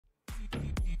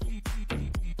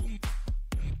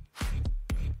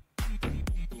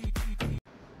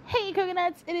Hey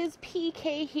Coconuts, it is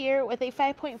PK here with a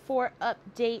 5.4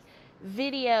 update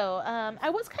video. I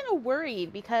was kind of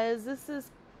worried because this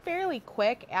is fairly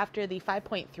quick after the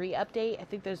 5.3 update. I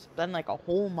think there's been like a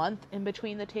whole month in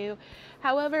between the two.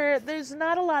 However, there's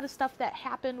not a lot of stuff that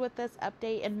happened with this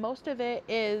update, and most of it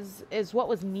is what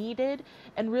was needed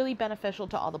and really beneficial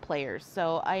to all the players.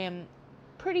 So I am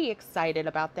pretty excited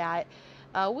about that.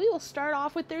 We will start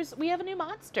off with we have a new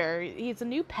monster. He's a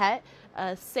new pet,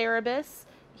 Cerebus.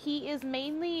 He is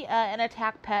mainly an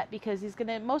attack pet because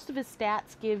most of his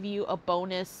stats give you a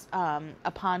bonus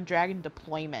upon dragon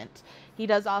deployment. He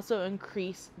does also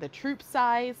increase the troop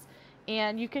size,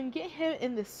 and you can get him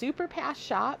in the Super Pass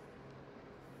shop.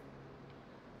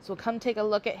 So we'll come take a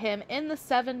look at him in the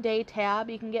 7-day tab.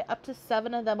 You can get up to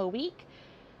 7 of them a week,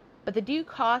 but they do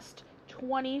cost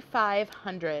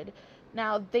 $2,500.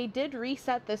 Now, they did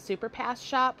reset the Super Pass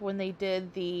shop when they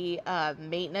did the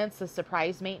maintenance, the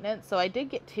surprise maintenance. So I did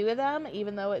get 2 of them,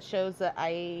 even though it shows that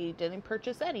I didn't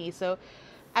purchase any. So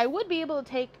I would be able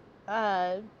to take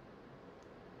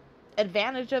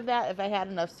advantage of that if I had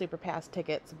enough Super Pass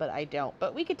tickets, but I don't.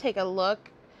 But we could take a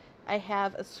look. I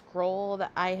have a scroll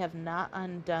that I have not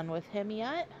undone with him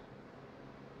yet.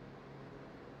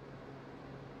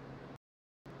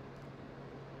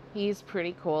 He's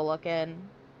pretty cool looking.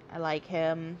 I like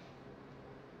him.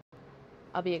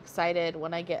 I'll be excited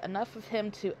when I get enough of him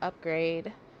to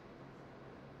upgrade.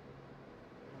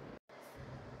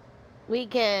 We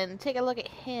can take a look at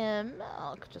him.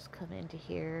 I'll just come into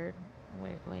here.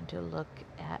 We're going to look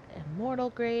at immortal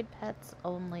grade pets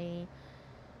only.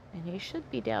 And he should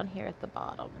be down here at the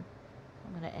bottom.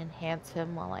 I'm going to enhance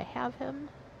him while I have him.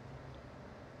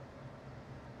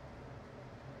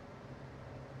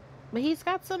 But he's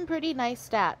got some pretty nice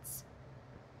stats.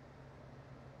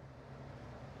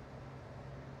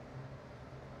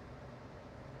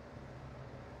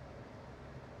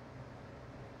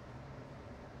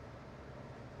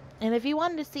 And if you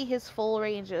wanted to see his full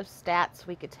range of stats,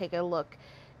 we could take a look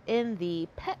in the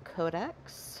Pet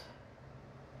Codex.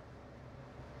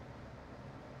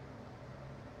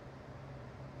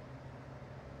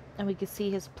 And we could see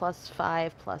his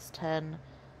 +5, +10,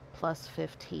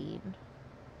 +15.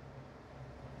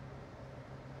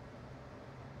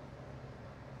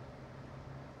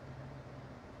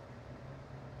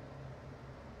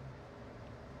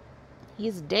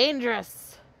 He's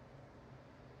dangerous.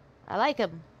 I like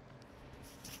him.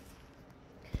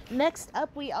 Next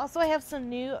up, we also have some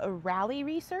new rally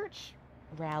research.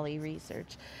 Rally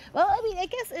research. Well, I mean, I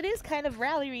guess it is kind of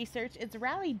rally research. It's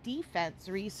rally defense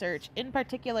research. In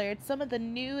particular, it's some of the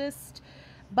newest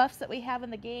buffs that we have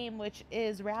in the game, which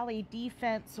is rally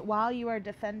defense while you are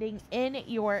defending in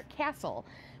your castle.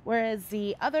 Whereas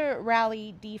the other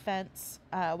rally defense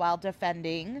while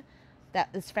defending that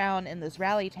is found in this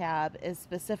rally tab is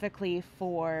specifically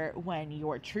for when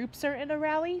your troops are in a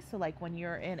rally. So like when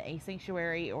you're in a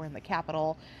sanctuary or in the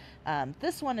capital.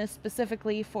 This one is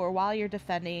specifically for while you're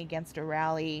defending against a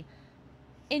rally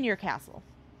in your castle.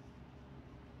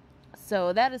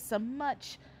 So that is some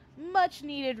much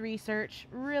needed research.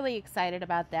 Really excited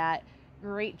about that.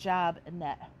 Great job,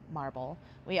 Netmarble.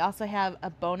 We also have a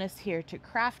bonus here to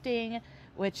crafting,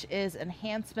 which is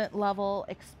enhancement level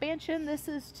expansion. This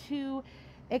is to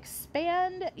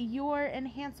expand your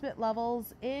enhancement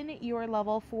levels in your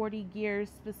level 40 gears,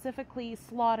 specifically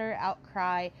slaughter,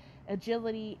 outcry,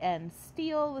 agility, and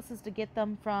steel. This is to get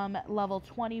them from level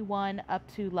 21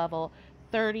 up to level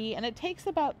 30, and it takes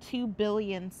about 2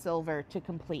 billion silver to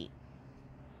complete.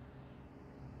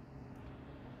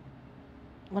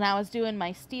 When I was doing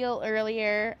my steel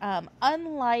earlier,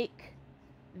 unlike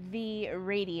the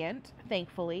Radiant,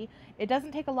 thankfully, it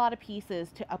doesn't take a lot of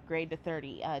pieces to upgrade to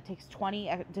 30. It takes 20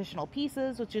 additional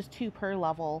pieces, which is 2 per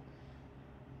level.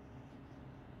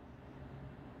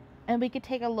 And we could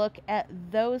take a look at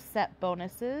those set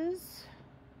bonuses.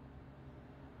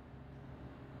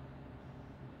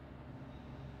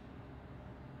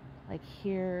 Like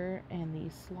here in the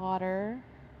slaughter.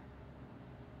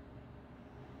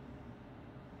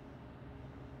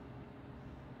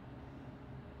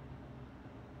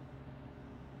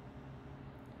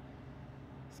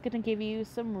 Going to give you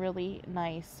some really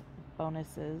nice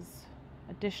bonuses.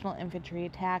 Additional infantry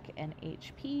attack and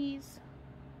HPs.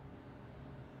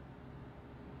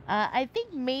 I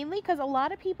think mainly because a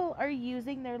lot of people are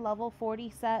using their level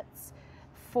 40 sets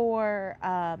for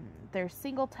their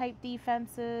single type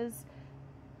defenses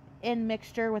in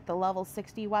mixture with the level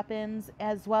 60 weapons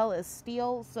as well as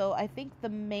steel. So I think the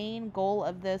main goal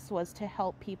of this was to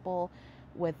help people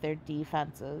with their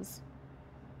defenses.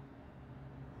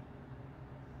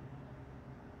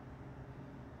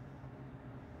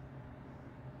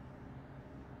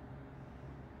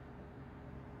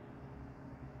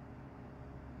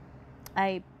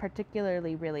 I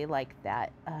particularly really like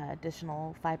that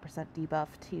additional 5% debuff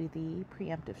to the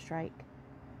preemptive strike.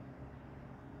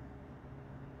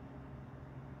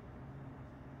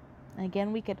 And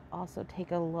again, we could also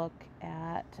take a look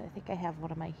at, I think I have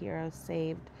one of my heroes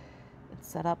saved and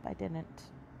set up. I didn't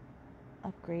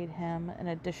upgrade him, an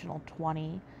additional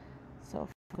 20. So if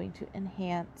I'm going to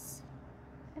enhance,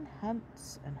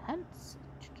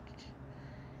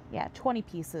 yeah, 20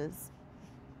 pieces.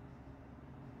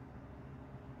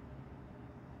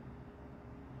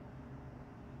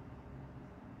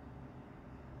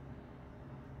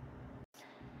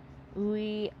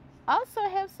 We also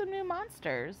have some new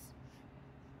monsters.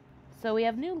 So we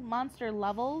have new monster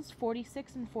levels,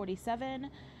 46 and 47.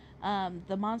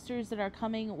 The monsters that are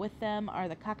coming with them are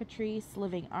the Cockatrice,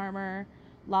 Living Armor,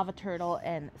 Lava Turtle,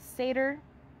 and Satyr.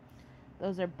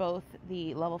 Those are both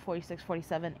the level 46,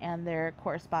 47, and their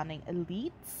corresponding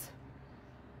elites.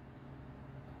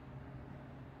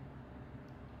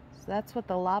 So that's what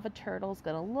the Lava Turtle is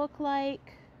going to look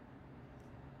like.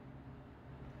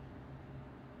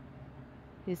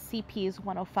 His CP is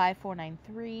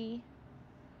 105,493.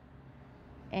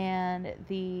 And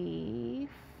the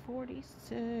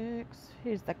 46,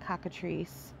 here's the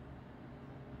Cockatrice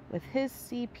with his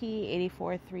CP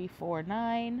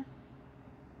 84,349.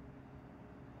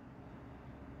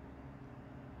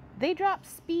 They drop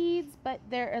speeds, but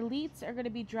their elites are going to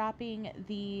be dropping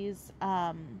these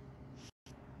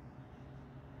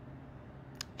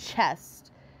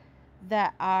chests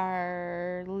that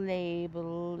are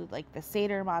labeled like the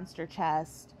Satyr monster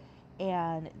chest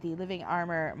and the Living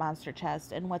Armor monster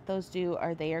chest. And what those do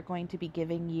are they are going to be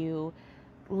giving you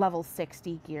level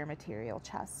 60 gear material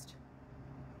chest.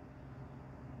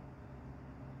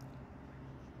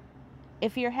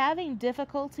 If you're having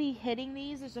difficulty hitting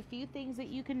these, there's a few things that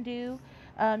you can do.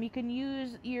 You can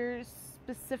use your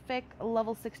specific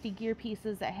level 60 gear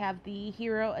pieces that have the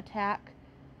hero attack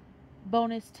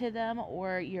bonus to them,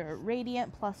 or your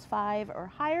radiant +5 or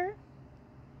higher.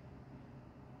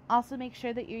 Also make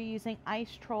sure that you're using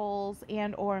ice trolls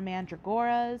and or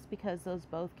mandragoras, because those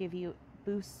both give you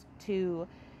boosts to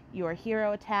your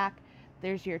hero attack.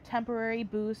 There's your temporary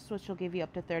boost, which will give you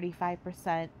up to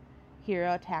 35%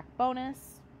 hero attack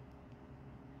bonus.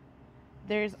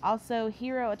 There's also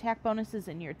hero attack bonuses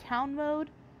in your town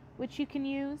mode, which you can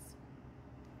use.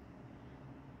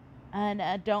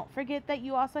 And don't forget that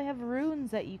you also have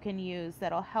runes that you can use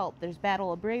that'll help. There's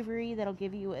Battle of Bravery that'll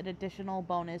give you an additional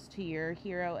bonus to your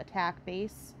hero attack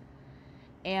base.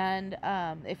 And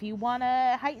if you want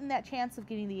to heighten that chance of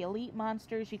getting the elite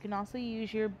monsters, you can also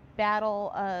use your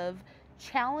Battle of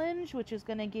Challenge, which is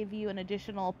going to give you an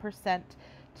additional %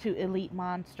 to elite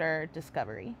monster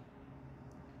discovery.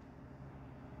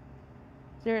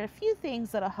 So there are a few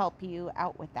things that'll help you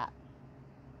out with that.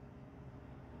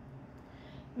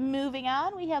 Moving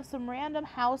on, we have some random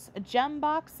house gem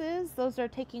boxes. Those are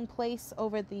taking place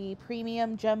over the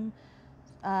premium gem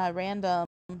random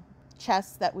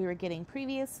chests that we were getting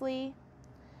previously.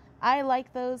 I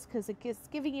like those because it's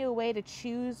giving you a way to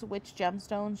choose which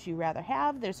gemstones you rather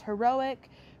have. There's heroic,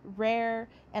 rare,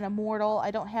 and immortal.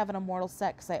 I don't have an immortal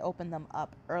set because I opened them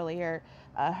up earlier.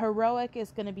 Heroic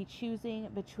is going to be choosing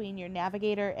between your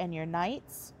navigator and your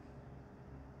knights.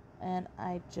 And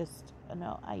I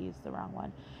used the wrong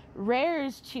one. Rare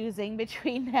is choosing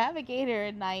between navigator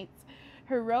and knights.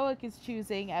 Heroic is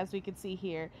choosing, as we can see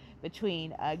here,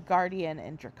 between guardian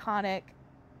and draconic.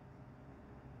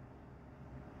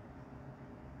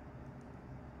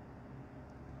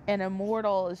 And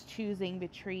immortal is choosing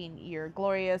between your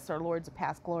glorious or lords of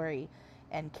past glory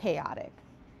and chaotic.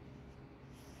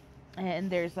 And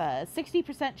there's a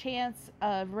 60% chance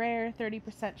of rare,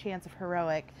 30% chance of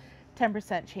heroic,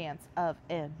 10% chance of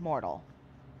immortal.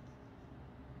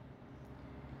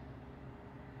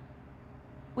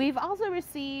 We've also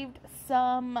received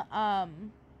some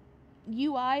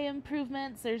UI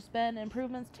improvements. There's been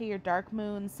improvements to your Dark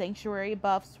Moon Sanctuary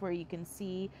buffs, where you can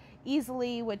see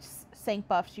easily which sank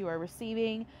buffs you are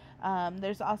receiving.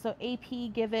 There's also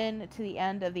AP given to the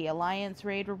end of the Alliance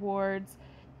raid rewards.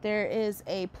 There is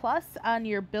a plus on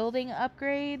your building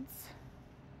upgrades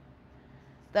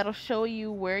that'll show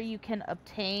you where you can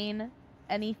obtain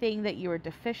anything that you are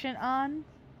deficient on.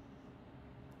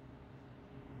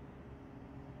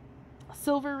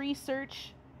 Silver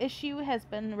research issue has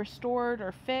been restored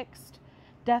or fixed.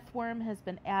 Deathworm has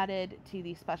been added to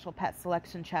the special pet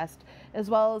selection chest, as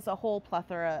well as a whole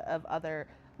plethora of other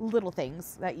little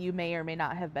things that you may or may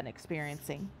not have been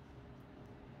experiencing.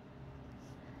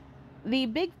 The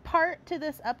big part to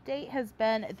this update has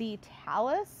been the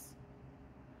Talus,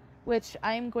 which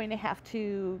I'm going to have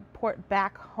to port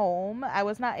back home. I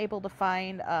was not able to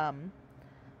find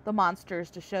the monsters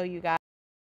to show you guys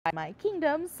my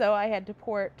kingdoms, so I had to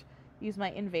use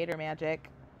my invader magic.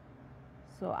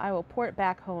 So I will port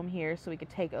back home here so we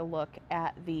could take a look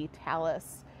at the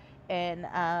Talus and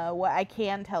what I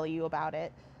can tell you about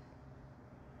it.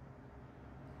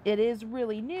 It is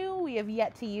really new. We have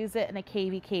yet to use it in a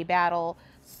KVK battle,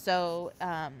 so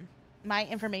my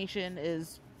information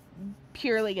is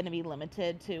purely going to be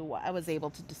limited to what I was able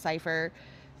to decipher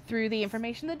through the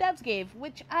information the devs gave,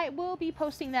 which I will be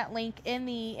posting that link in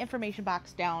the information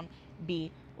box down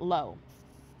below.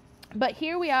 But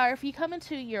here we are. If you come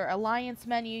into your alliance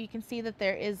menu, you can see that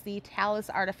there is the Talus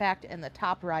artifact in the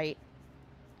top right.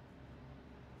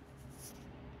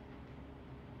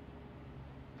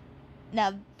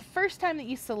 Now, the first time that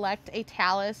you select a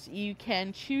Talus, you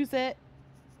can choose it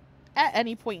at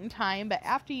any point in time, but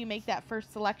after you make that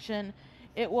first selection,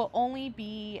 it will only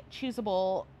be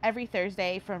choosable every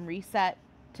Thursday from reset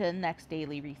to next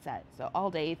daily reset. So all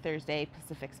day Thursday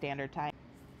Pacific Standard Time.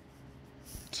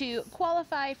 To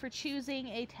qualify for choosing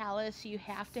a Talus, you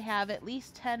have to have at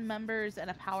least 10 members and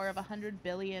a power of 100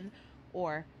 billion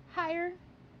or higher.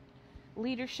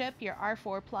 Leadership, your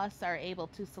R4 plus are able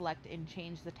to select and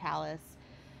change the Talus.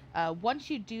 Once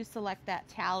you do select that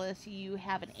Talus, you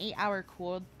have an 8-hour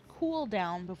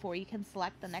cooldown before you can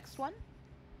select the next one.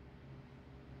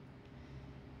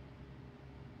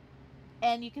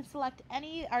 And you can select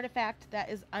any artifact that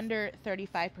is under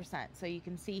 35%. So you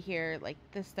can see here, like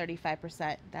this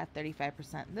 35%, that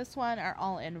 35%, this one are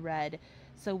all in red.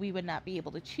 So we would not be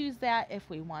able to choose that if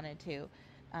we wanted to.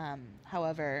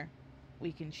 However,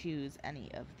 we can choose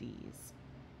any of these.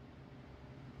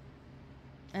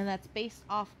 And that's based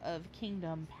off of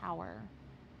kingdom power,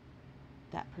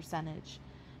 that percentage.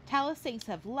 Talus things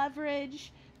have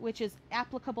leverage, which is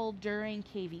applicable during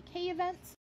KVK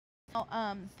events.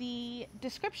 Now, the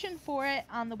description for it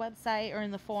on the website or in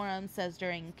the forum says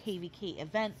during KVK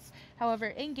events. However,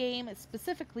 in-game it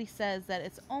specifically says that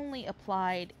it's only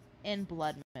applied in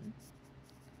Blood Moon.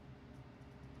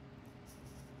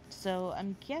 So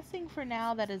I'm guessing for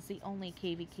now that is the only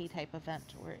KVK type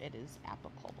event where it is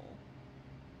applicable.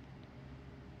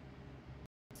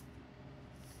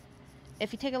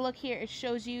 If you take a look here, it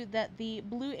shows you that the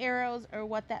blue arrows are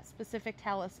what that specific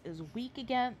Talus is weak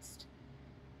against.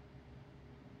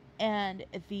 And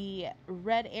the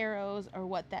red arrows are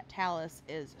what that Talus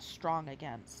is strong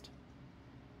against.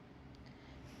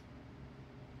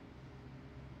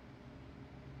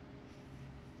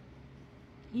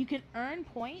 You can earn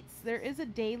points. There is a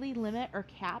daily limit or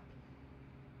cap.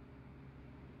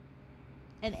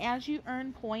 And as you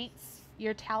earn points,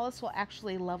 your Talus will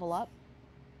actually level up.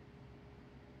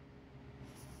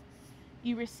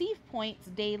 You receive points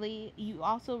daily. You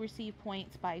also receive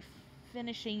points by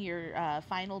finishing your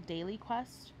final daily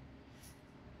quest.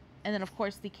 And then, of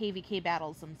course, the KVK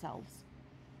battles themselves.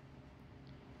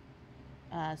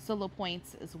 Solo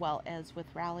points as well as with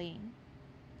rallying.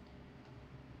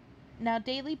 Now,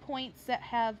 daily points that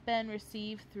have been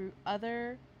received through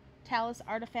other Talus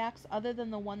artifacts other than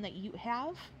the one that you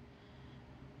have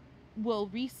will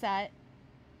reset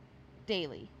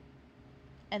daily.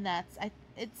 And that's,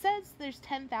 it says there's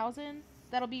 10,000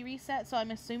 that'll be reset, so I'm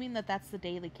assuming that that's the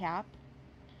daily cap.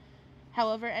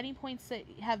 However, any points that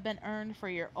have been earned for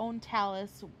your own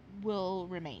Talus will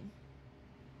remain.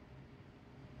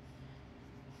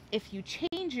 If you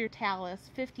change your Talus,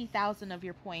 50,000 of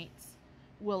your points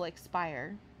will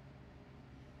expire.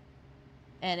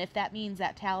 And if that means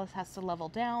that Talus has to level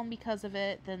down because of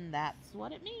it, then that's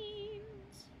what it means.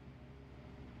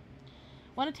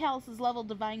 When a Talus's level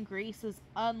Divine Grace is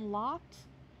unlocked,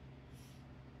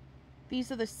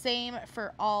 these are the same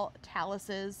for all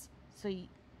Taluses. So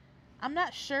I'm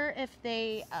not sure if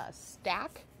they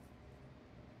stack.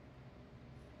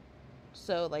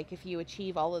 So like if you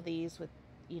achieve all of these with,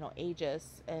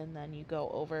 Aegis, and then you go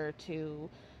over to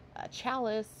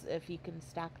Chalice, if you can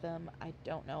stack them, I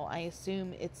don't know. I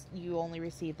assume you only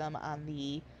receive them on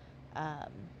the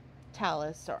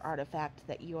Talus or artifact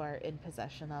that you are in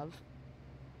possession of.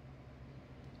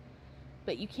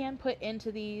 But you can put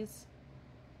into these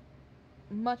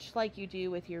much like you do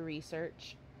with your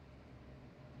research.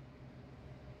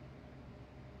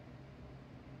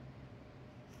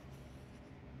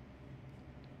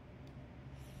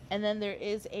 And then there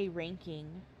is a ranking,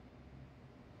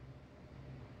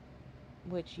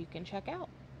 which you can check out.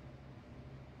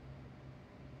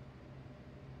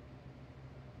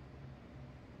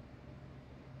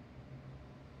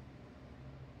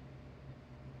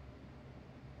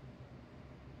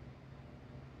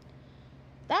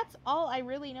 That's all I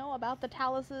really know about the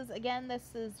Taluses. Again,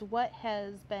 this is what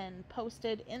has been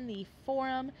posted in the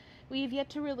forum. We've yet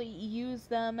to really use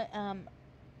them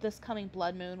this coming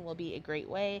blood moon will be a great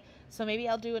way. So maybe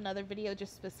I'll do another video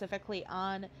just specifically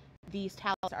on these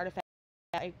Talos artifacts.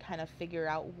 I kind of figure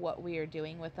out what we are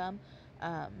doing with them.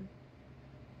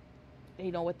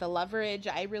 You know, with the leverage,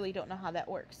 I really don't know how that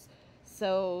works.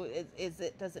 So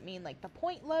does it mean like the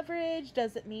point leverage?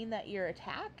 Does it mean that your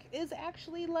attack is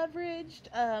actually leveraged?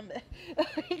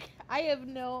 I have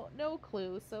no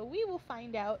clue. So we will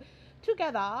find out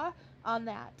together on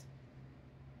that.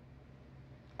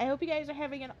 I hope you guys are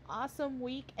having an awesome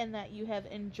week and that you have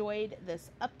enjoyed this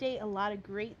update. A lot of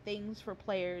great things for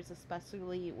players,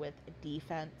 especially with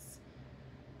defense.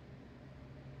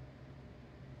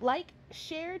 Like,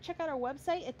 share, check out our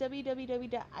website at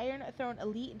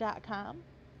www.ironthroneelite.com.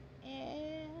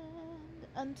 And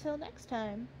until next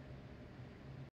time.